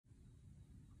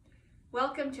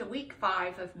Welcome to week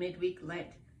 5 of Midweek Lent.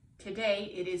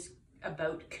 Today it is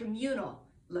about communal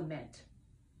lament.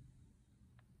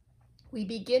 We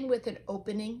begin with an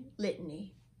opening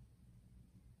litany.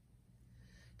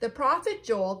 The prophet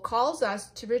Joel calls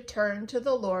us to return to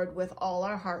the Lord with all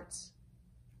our hearts.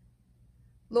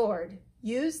 Lord,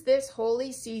 use this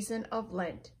holy season of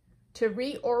Lent to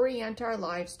reorient our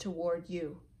lives toward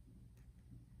you.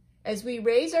 As we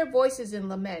raise our voices in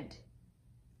lament,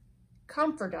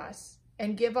 comfort us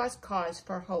and give us cause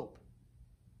for hope.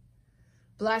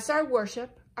 Bless our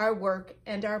worship, our work,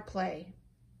 and our play.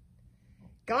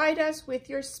 Guide us with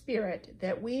your Spirit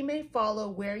that we may follow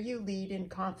where you lead in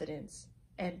confidence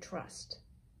and trust.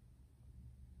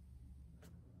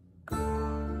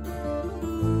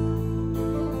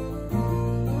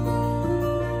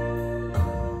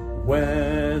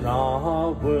 When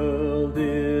our world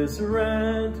is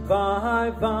rent by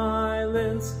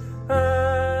violence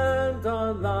and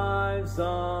our lives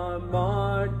are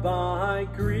marred by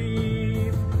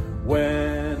grief,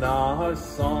 when our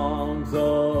songs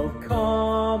of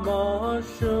calm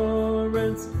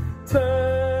assurance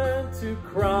turn to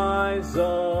cries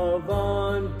of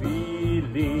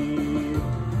unbelief,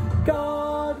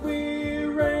 God, we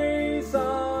raise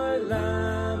our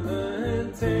lamentation,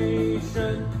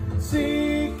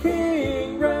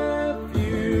 seeking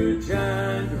refuge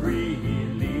and relief.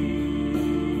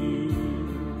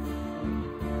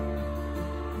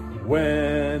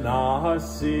 When our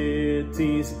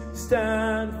cities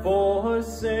stand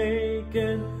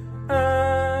forsaken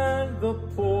and the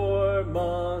poor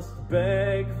must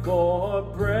beg for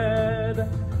bread,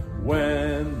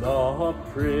 when the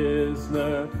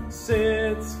prisoner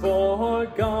sits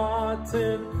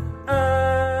forgotten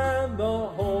and the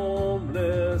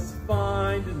homeless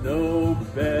find no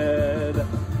bed,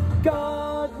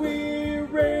 God, we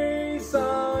raise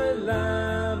our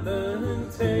lamentation,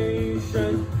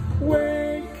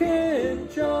 waken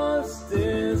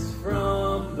justice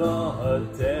from the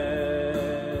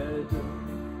dead.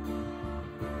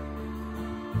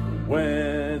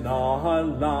 When our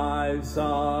lives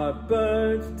are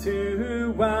burnt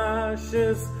to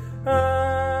ashes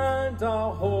and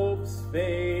our hopes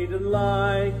fade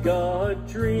like a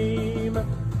dream,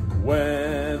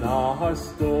 when our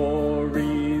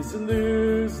stories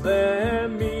lose their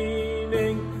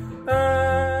meaning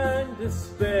and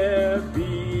despair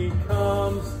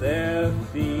becomes their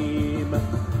theme,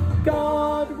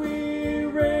 God, we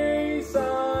raise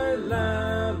our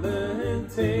lamentation.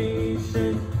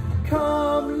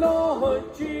 Come,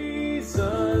 Lord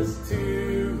Jesus,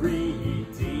 to redeem.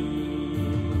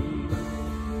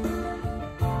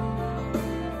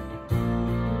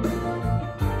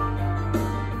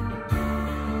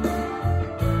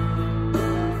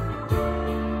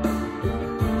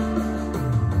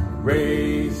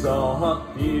 Raise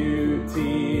up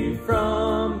beauty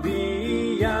from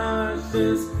the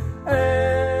ashes,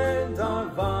 and our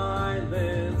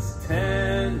violence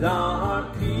tend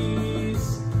our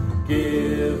peace.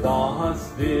 Give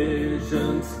us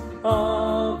visions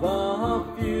of a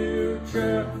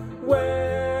future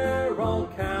where all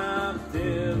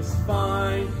captives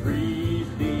find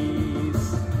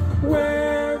release,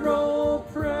 where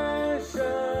oppression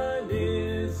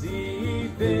is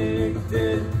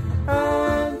evicted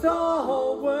and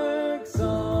all works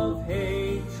of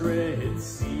hatred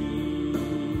cease.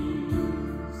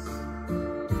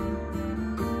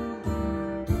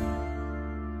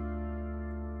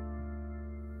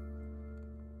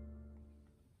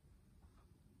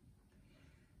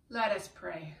 Let us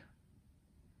pray.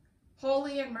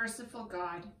 Holy and merciful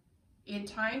God, in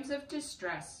times of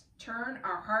distress, turn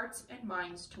our hearts and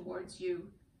minds towards you.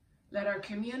 Let our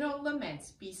communal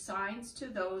laments be signs to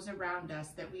those around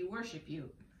us that we worship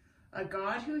you, a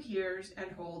God who hears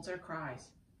and holds our cries.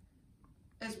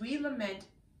 As we lament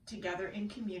together in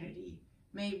community,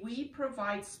 may we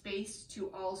provide space to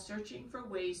all searching for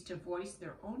ways to voice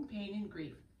their own pain and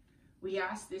grief. We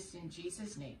ask this in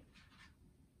Jesus' name.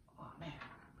 Amen.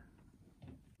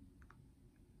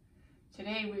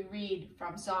 Today we read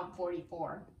from Psalm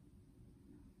 44.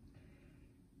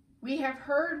 We have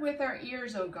heard with our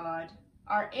ears, O God,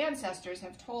 our ancestors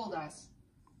have told us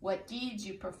what deeds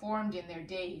you performed in their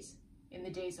days, in the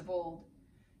days of old.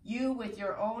 You with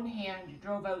your own hand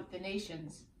drove out the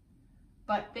nations,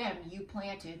 but them you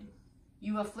planted.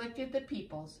 You afflicted the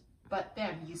peoples, but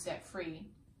them you set free.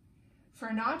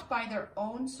 For not by their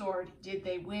own sword did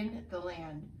they win the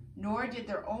land, nor did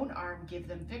their own arm give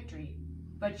them victory,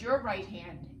 but your right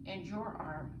hand and your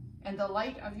arm, and the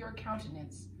light of your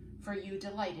countenance, for you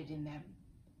delighted in them.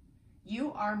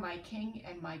 You are my King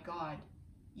and my God.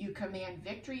 You command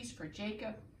victories for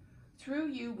Jacob. Through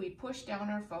you we push down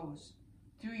our foes.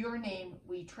 Through your name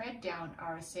we tread down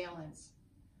our assailants.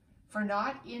 For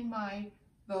not in my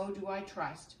bow do I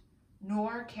trust,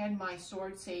 nor can my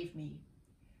sword save me.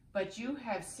 But you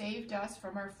have saved us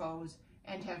from our foes,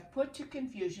 and have put to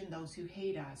confusion those who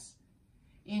hate us.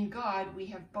 In God we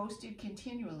have boasted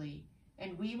continually,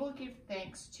 and we will give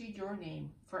thanks to your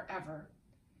name forever.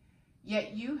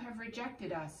 Yet you have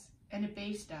rejected us and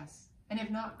abased us, and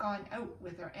have not gone out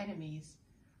with our enemies.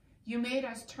 You made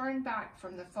us turn back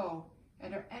from the foe,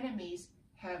 and our enemies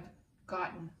have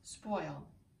gotten spoil.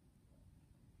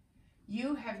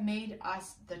 You have made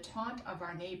us the taunt of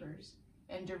our neighbors,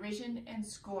 and derision and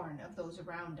scorn of those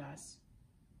around us.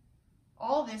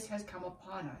 All this has come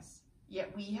upon us,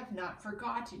 yet we have not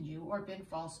forgotten you or been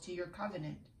false to your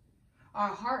covenant. Our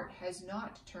heart has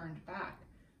not turned back,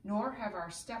 nor have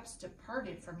our steps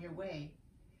departed from your way.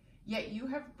 Yet you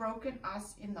have broken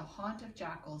us in the haunt of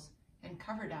jackals and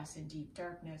covered us in deep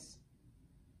darkness.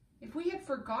 If we had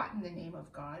forgotten the name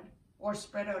of God, or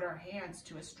spread out our hands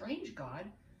to a strange God,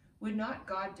 would not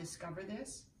God discover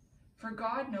this? For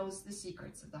God knows the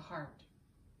secrets of the heart.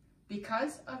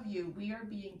 Because of you we are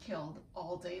being killed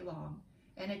all day long,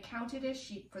 and accounted as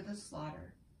sheep for the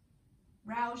slaughter.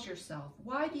 Rouse yourself.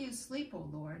 Why do you sleep, O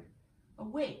Lord?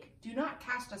 Awake, do not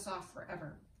cast us off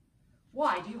forever.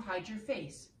 Why do you hide your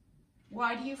face?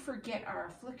 Why do you forget our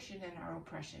affliction and our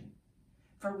oppression?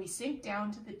 For we sink down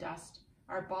to the dust,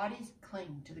 our bodies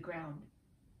cling to the ground.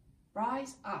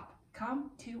 Rise up,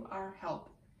 come to our help.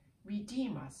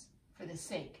 Redeem us for the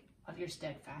sake of your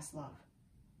steadfast love.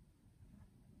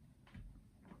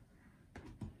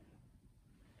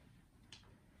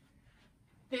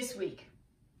 This week,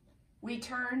 we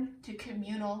turn to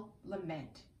communal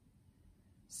lament.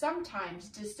 Sometimes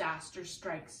disaster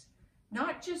strikes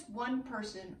not just one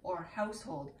person or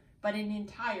household, but an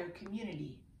entire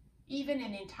community, even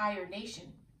an entire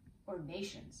nation or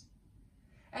nations.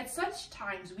 At such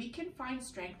times, we can find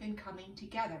strength in coming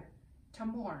together to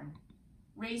mourn,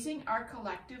 raising our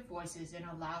collective voices in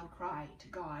a loud cry to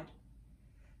God.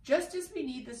 Just as we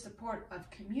need the support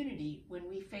of community when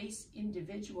we face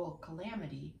individual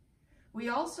calamity, we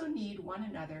also need one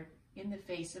another in the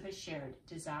face of a shared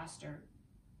disaster.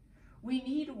 We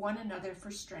need one another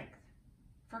for strength,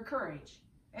 for courage,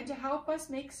 and to help us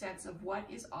make sense of what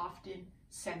is often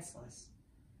senseless: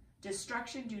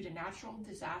 destruction due to natural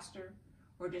disaster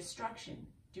or destruction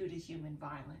due to human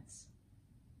violence.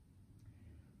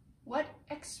 What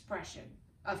expression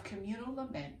of communal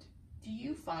lament do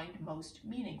you find most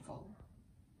meaningful?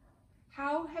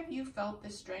 How have you felt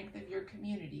the strength of your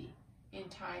community in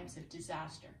times of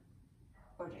disaster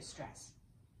or distress?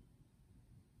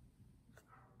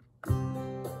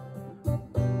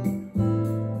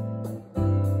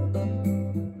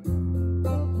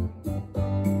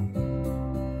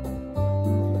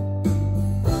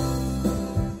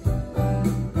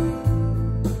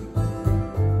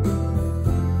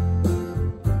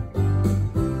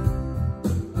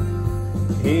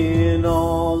 In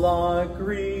all our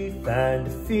grief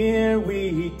and fear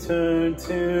we turn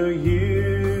to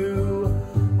you.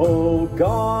 Oh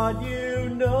God, you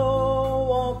know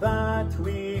all that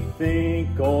we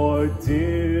think or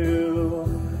do.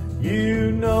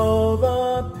 You know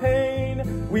the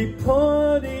pain we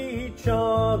put each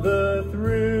other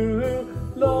through.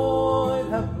 Lord,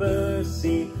 have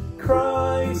mercy.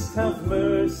 Christ, have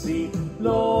mercy.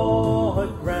 Lord,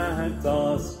 grant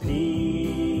us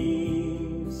peace.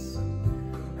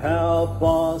 Help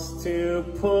us to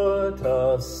put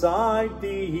aside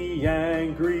the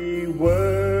angry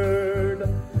word,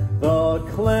 the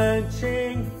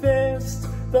clenching fist,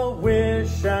 the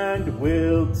wish and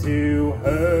will to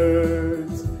hurt.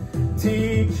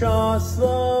 Teach us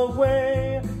the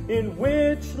way in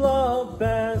which love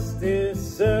best is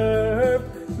served.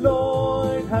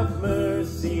 Lord, have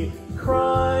mercy.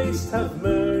 Christ, have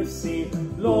mercy.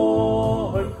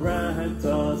 Lord, grant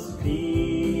us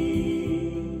peace.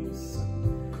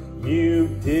 You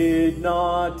did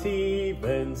not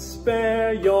even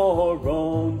spare your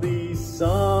only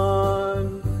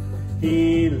Son.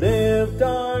 He lived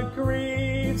our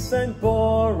griefs and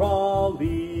bore all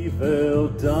evil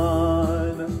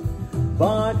done.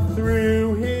 But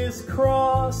through his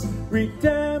cross,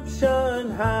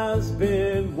 redemption has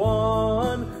been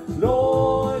won.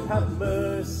 Lord, have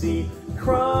mercy.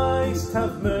 Christ,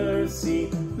 have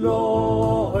mercy.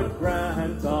 Lord,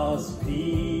 grant us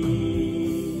peace.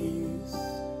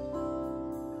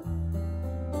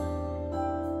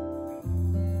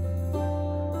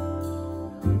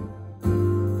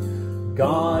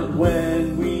 God,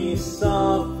 when we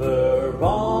suffer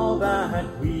all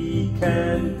that we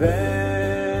can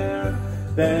bear,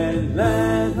 then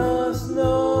let us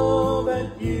know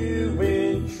that you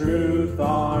in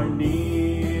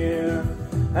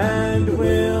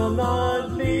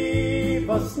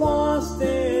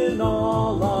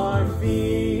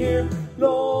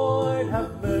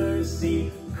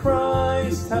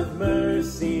Christ have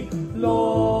mercy,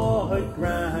 Lord,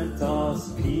 grant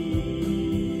us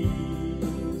peace.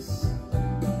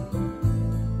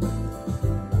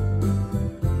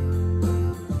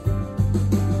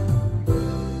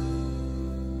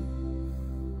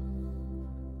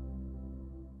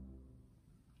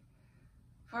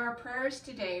 For our prayers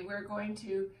today, we're going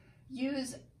to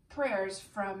use prayers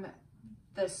from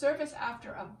the service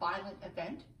after a violent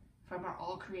event from our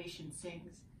All Creation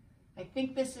Sings. I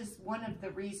think this is one of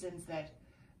the reasons that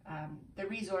the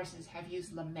resources have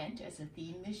used lament as a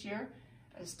theme this year,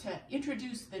 is to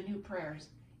introduce the new prayers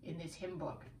in this hymn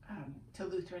book to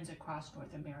Lutherans across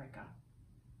North America.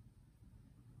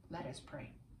 Let us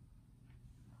pray.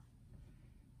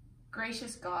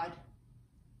 Gracious God,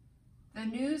 the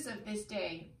news of this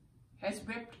day has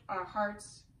ripped our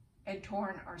hearts and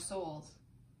torn our souls.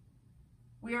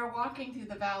 We are walking through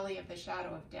the valley of the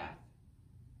shadow of death.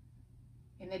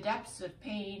 In the depths of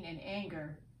pain and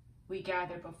anger, we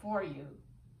gather before you,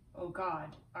 O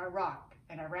God, our rock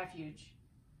and our refuge.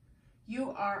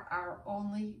 You are our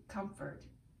only comfort.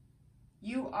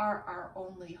 You are our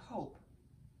only hope.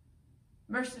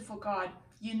 Merciful God,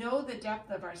 you know the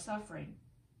depth of our suffering.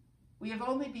 We have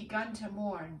only begun to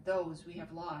mourn those we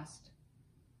have lost.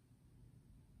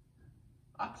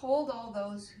 Uphold all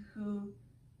those who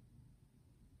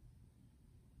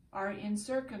are in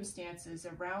circumstances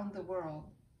around the world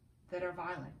that are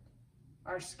violent,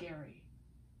 are scary,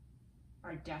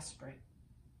 are desperate.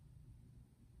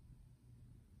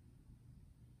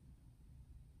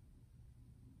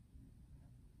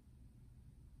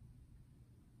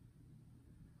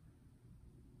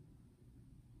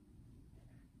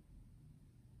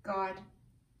 God,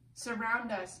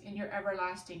 surround us in your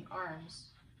everlasting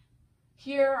arms.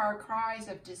 Hear our cries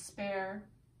of despair,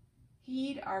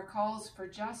 heed our calls for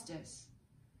justice,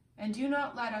 and do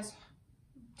not let us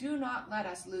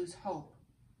lose hope.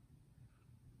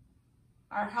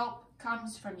 Our help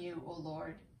comes from you, O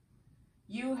Lord.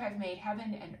 You have made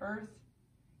heaven and earth.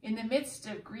 In the midst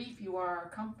of grief, you are our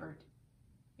comfort.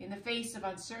 In the face of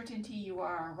uncertainty, you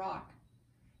are our rock.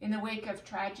 In the wake of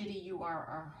tragedy, you are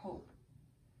our hope.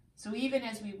 So even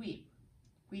as we weep,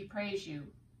 we praise you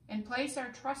and place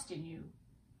our trust in you.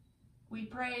 We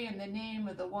pray in the name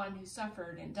of the one who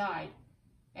suffered and died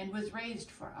and was raised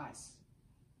for us,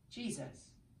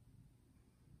 Jesus.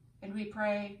 And we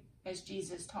pray as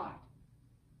Jesus taught.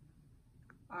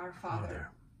 Our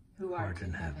Father, who art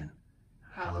in heaven,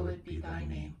 hallowed be thy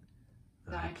name.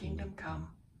 Thy kingdom come,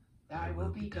 thy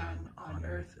will be done on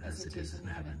earth as it is in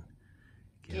heaven.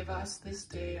 Give us this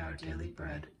day our daily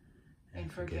bread, and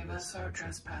forgive us our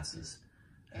trespasses,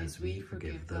 as we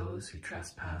forgive those who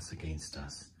trespass against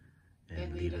us.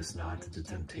 And lead us not into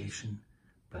temptation,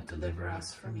 but deliver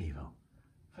us from evil.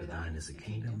 For thine is the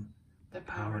kingdom, the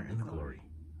power, and the glory,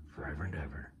 forever and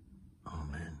ever.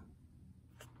 Amen.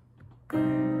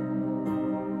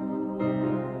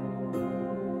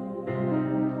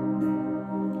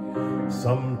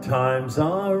 Sometimes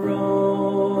our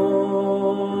only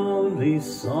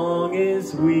song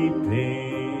is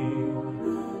weeping,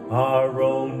 our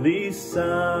only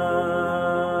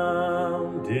sound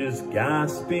is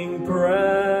gasping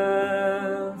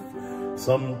breath.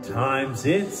 Sometimes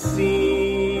it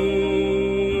seems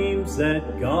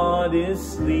that God is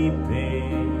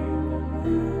sleeping,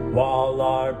 while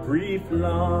our brief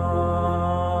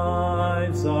lives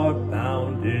are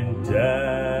bound in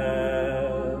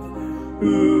death.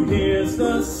 Who hears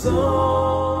the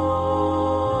song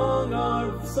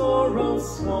our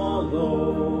sorrows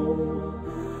swallow,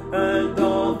 and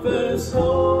offers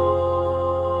hope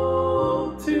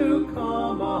to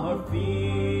calm our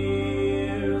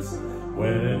fears,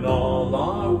 when all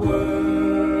our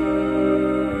words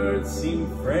seem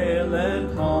frail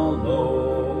and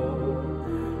hollow.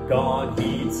 God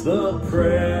heeds the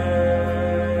prayers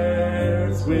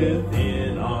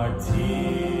within our tears.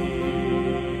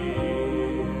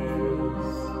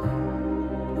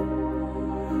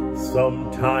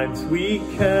 Sometimes we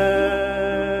catch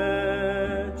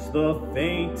the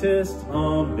faintest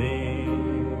humming,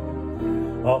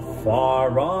 a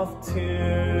far-off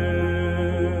tune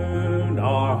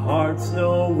our hearts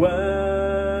know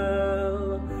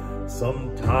well.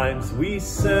 Sometimes we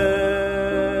sense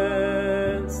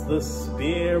the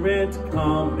Spirit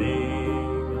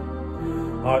coming,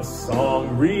 our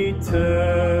song returns,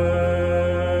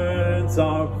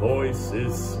 our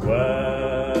voices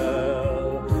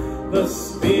swell. The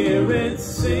Spirit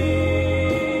sings,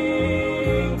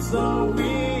 though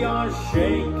we are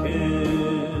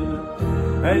shaken,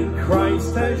 and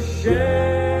Christ has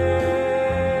shared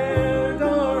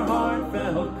our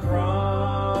heartfelt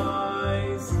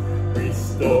cries,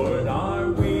 restored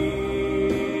our weary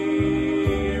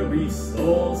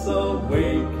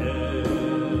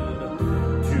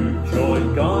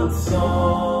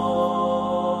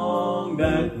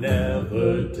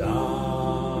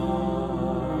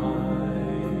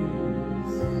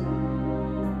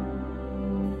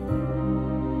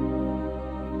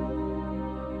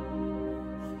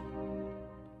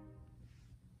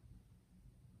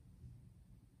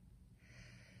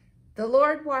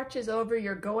Lord watches over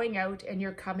your going out and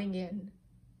your coming in.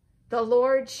 The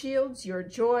Lord shields your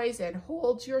joys and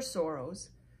holds your sorrows.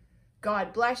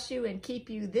 God bless you and keep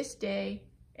you this day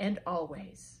and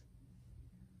always.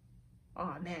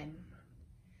 Amen.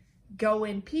 Go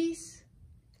in peace.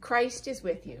 Christ is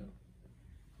with you.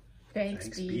 Thanks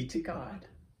be to God.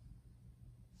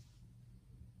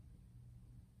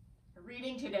 The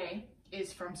reading today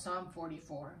is from Psalm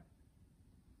 44.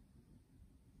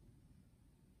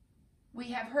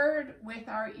 We have heard with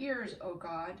our ears, O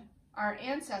God, our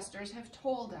ancestors have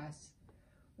told us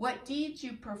what deeds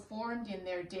you performed in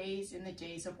their days in the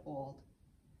days of old.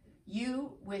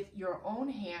 You with your own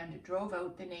hand drove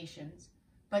out the nations,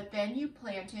 but then you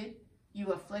planted,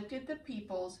 you afflicted the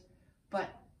peoples, but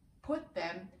put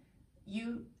them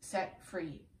you set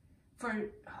free.